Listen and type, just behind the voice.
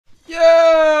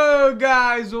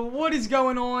guys, what is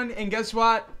going on? And guess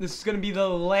what? This is gonna be the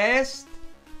last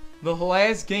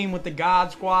game with the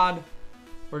God Squad.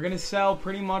 We're gonna sell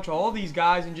pretty much all these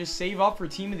guys and just save up for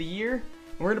Team of the Year.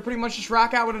 And we're gonna pretty much just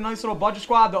rock out with a nice little budget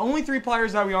squad. The only 3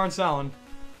 players that we aren't selling.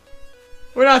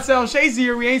 We're not selling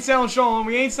Shazier, we ain't selling Sean,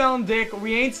 we ain't selling Dick,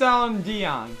 we ain't selling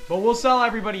Dion. But we'll sell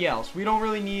everybody else. We don't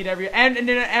really need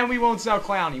and we won't sell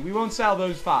Clowney. We won't sell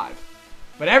those 5.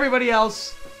 But everybody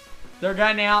else, they're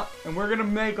getting out, and we're gonna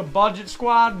make a budget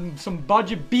squad and some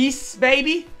budget beasts,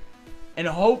 baby. And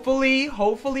hopefully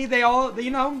they all,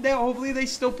 hopefully they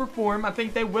still perform. I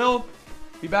think they will.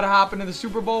 We better hop into the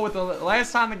Super Bowl with the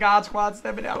last time the God Squad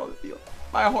stepping out on the field.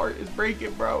 My heart is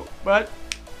breaking, bro. But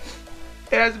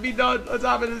it has to be done. Let's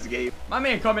hop into this game. My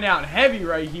man coming out heavy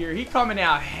right here. He coming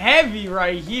out heavy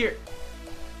right here.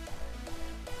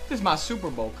 This is my Super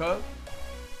Bowl, cuz. I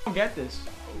don't get this.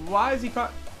 Why is he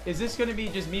cut? Is this going to be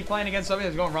just me playing against somebody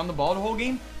that's going to run the ball the whole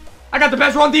game? I got the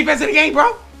best run defense in the game,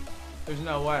 bro. There's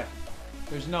no way.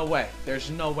 There's no way. There's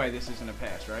no way this isn't a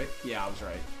pass, right? Yeah, I was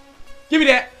right. Give me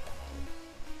that.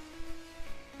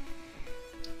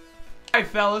 Alright,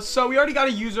 fellas. So we already got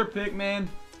a user pick, man.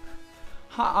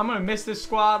 I'm going to miss this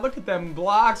squad. Look at them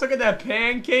blocks. Look at that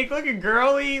pancake. Look at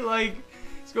Girly. Like,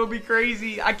 it's going to be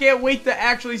crazy. I can't wait to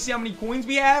actually see how many coins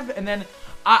we have. And then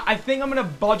I think I'm going to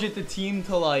budget the team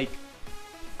to, like,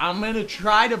 I'm going to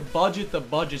try to budget the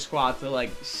budget squad to,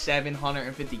 like,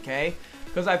 750K.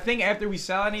 Because I think after we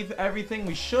sell everything,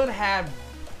 we should have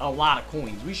a lot of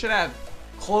coins. We should have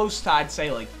close to, I'd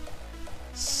say, like,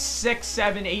 6,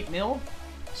 7, 8 mil.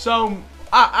 So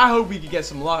I hope we could get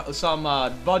some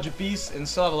budget beasts and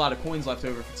still have a lot of coins left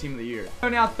over for Team of the Year. So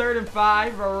now 3rd and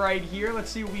 5 are right here. Let's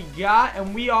see what we got.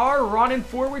 And we are running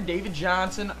forward. David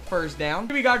Johnson, first down.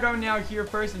 What we got going now here,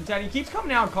 1st and 10. He keeps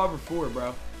coming out in cover 4,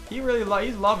 bro.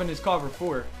 He's loving his cover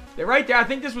 4. They're right there. I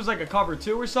think this was like a cover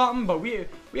 2 or something, but we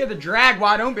had the drag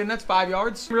wide open. That's 5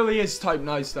 yards. Really is type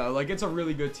nice, though. Like, it's a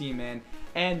really good team, man.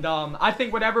 And I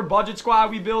think whatever budget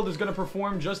squad we build is going to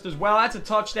perform just as well. That's a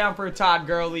touchdown for Todd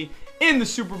Gurley in the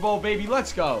Super Bowl, baby.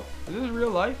 Let's go. Is this real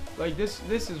life? Like, this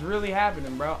is really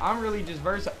happening, bro. I'm really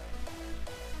versus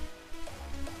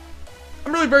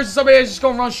somebody that's just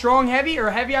going to run strong, heavy, or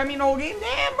heavy, I mean, the whole game.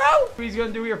 Damn, bro. What he's going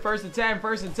to do here, 1st and 10,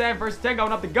 1st and 10, 1st and 10,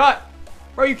 going up the gut.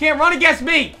 Bro, you can't run against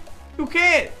me. You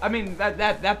can't. I mean,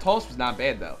 that toss was not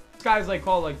bad, though. This guy's, like,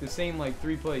 called, like, the same, like,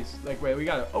 3 plays. Like, wait, we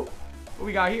got to, oh, what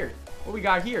we got here? What we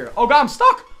got here? Oh, God, I'm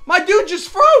stuck. My dude just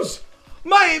froze.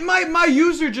 My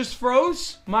user just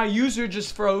froze. My user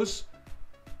just froze.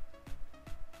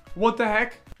 What the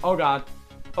heck? Oh, God.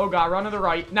 Oh, God, run to the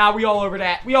right. Nah, we all over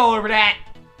that. We all over that.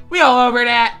 We all over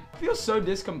that. I feel so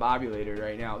discombobulated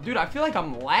right now. Dude, I feel like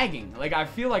I'm lagging. Like, I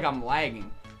feel like I'm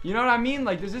lagging. You know what I mean?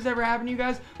 Like, does this ever happen to you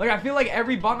guys? Like, I feel like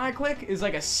every button I click is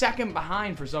like a second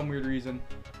behind for some weird reason.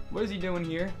 What is he doing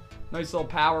here? Nice little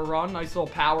power run. Nice little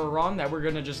power run that we're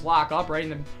gonna just lock up right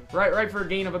in the right for a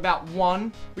gain of about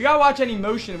 1. We gotta watch any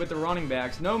motion with the running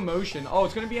backs. No motion. Oh,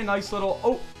 it's gonna be a nice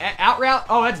little out route.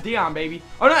 Oh, that's Dion, baby.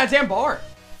 Oh no, that's Ambar.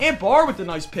 Ambar with the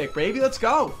nice pick, baby. Let's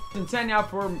go. And 10 now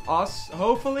for us,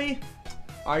 hopefully.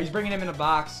 All right, he's bringing him in a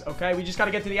box. Okay, we just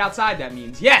gotta get to the outside. That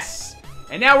means yes.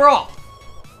 And now we're off.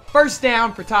 1st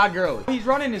down for Todd Gurley. He's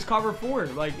running his cover 4.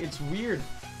 Like, it's weird.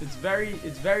 It's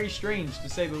very strange to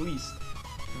say the least.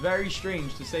 Very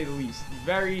strange to say the least.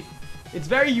 It's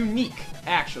very unique,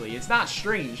 actually. It's not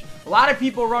strange. A lot of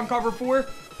people run cover 4,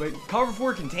 but cover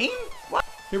 4 contain? What?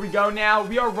 Here we go now.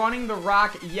 We are running the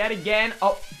rock yet again.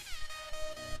 Oh.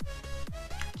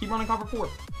 Keep running cover 4.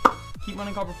 Keep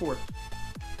running cover 4.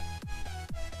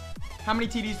 How many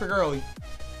TDs for Gurley?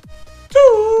 2.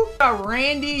 You got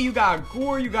Randy, you got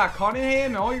Gore, you got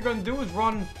Cunningham, and all you're gonna do is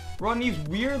run these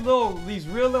real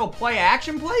little play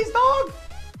action plays, dog.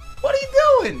 What are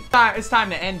you doing? It's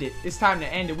time to end it. It's time to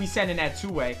end it. We sending that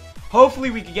 2-way. Hopefully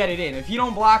we can get it in. If you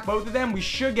don't block both of them, we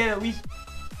should get at least.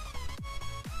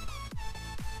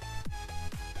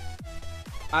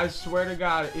 I swear to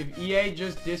God, if EA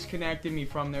just disconnected me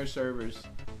from their servers.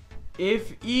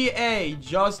 If EA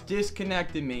just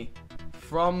disconnected me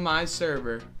from my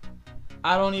server,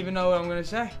 I don't even know what I'm going to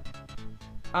say.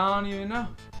 I don't even know.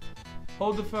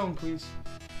 Hold the phone, please.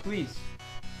 Please.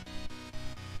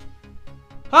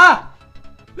 Ah!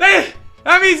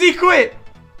 That means he quit.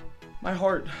 My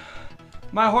heart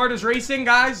is racing,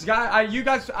 guys. You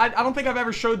guys, I don't think I've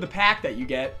ever showed the pack that you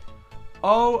get.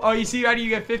 Oh, you see, you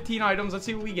get 15 items. Let's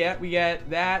see what we get. We get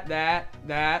that.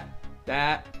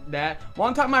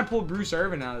 One time I pulled Bruce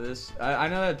Irvin out of this. I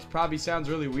know that probably sounds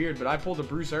really weird, but I pulled a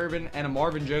Bruce Irvin and a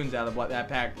Marvin Jones out of that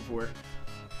pack before.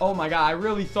 Oh my God, I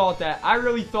really thought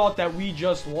that we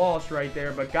just lost right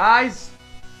there. But guys,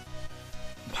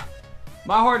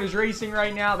 My heart is racing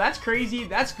right now. That's crazy.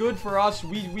 That's good for us.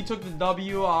 We took the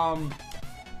W.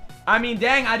 I mean,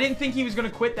 dang, I didn't think he was going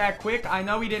to quit that quick. I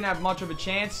know he didn't have much of a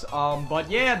chance. But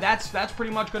yeah, that's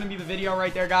pretty much going to be the video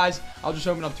right there, guys. I'll just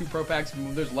open up 2 pro packs.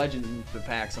 There's legends in the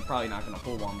packs. I'm probably not going to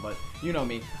pull one, but you know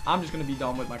me. I'm just going to be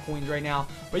done with my coins right now.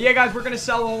 But yeah, guys, we're going to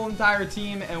sell the whole entire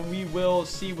team, and we will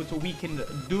see what we can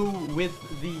do with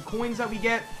the coins that we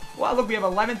get. Well, look, we have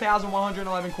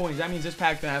 11,111 coins. That means this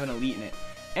pack's going to have an elite in it.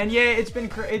 And yeah, it's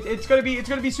gonna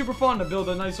be super fun to build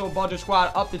a nice little budget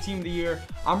squad up to team of the year.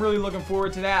 I'm really looking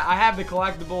forward to that. I have the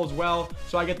collectible as well,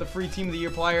 so I get the free team of the year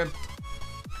player.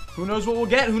 Who knows what we'll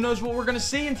get? Who knows what we're gonna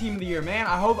see in team of the year, man?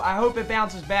 I hope it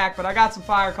bounces back, but I got some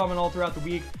fire coming all throughout the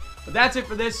week. But that's it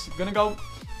for this. I'm gonna go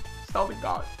sell the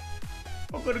god.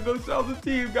 I'm gonna go sell the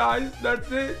team, guys. That's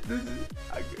it.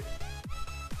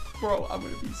 Bro, I'm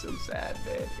gonna be so sad,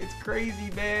 man. It's crazy,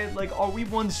 man. Like,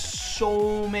 we've won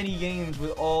so many games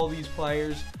with all these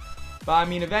players. But, I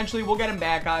mean, eventually we'll get him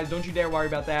back, guys. Don't you dare worry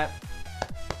about that.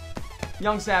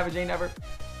 Young Savage ain't never...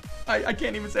 I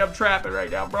can't even say I'm trapping right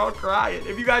now, bro. I'm crying.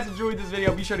 If you guys enjoyed this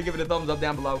video, be sure to give it a thumbs up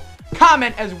down below.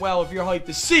 Comment as well if you're hyped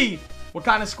to see what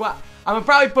kind of squad... I'm gonna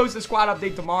probably post a squad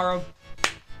update tomorrow.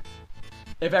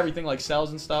 If everything, like,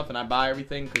 sells and stuff and I buy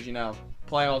everything. Because, you know,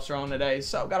 playoffs are on today.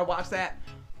 So, gotta watch that.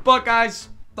 But, guys,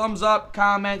 thumbs up,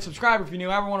 comment, subscribe if you're new.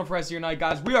 Have a wonderful rest of your night,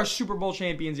 guys. We are Super Bowl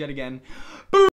champions yet again. Boom!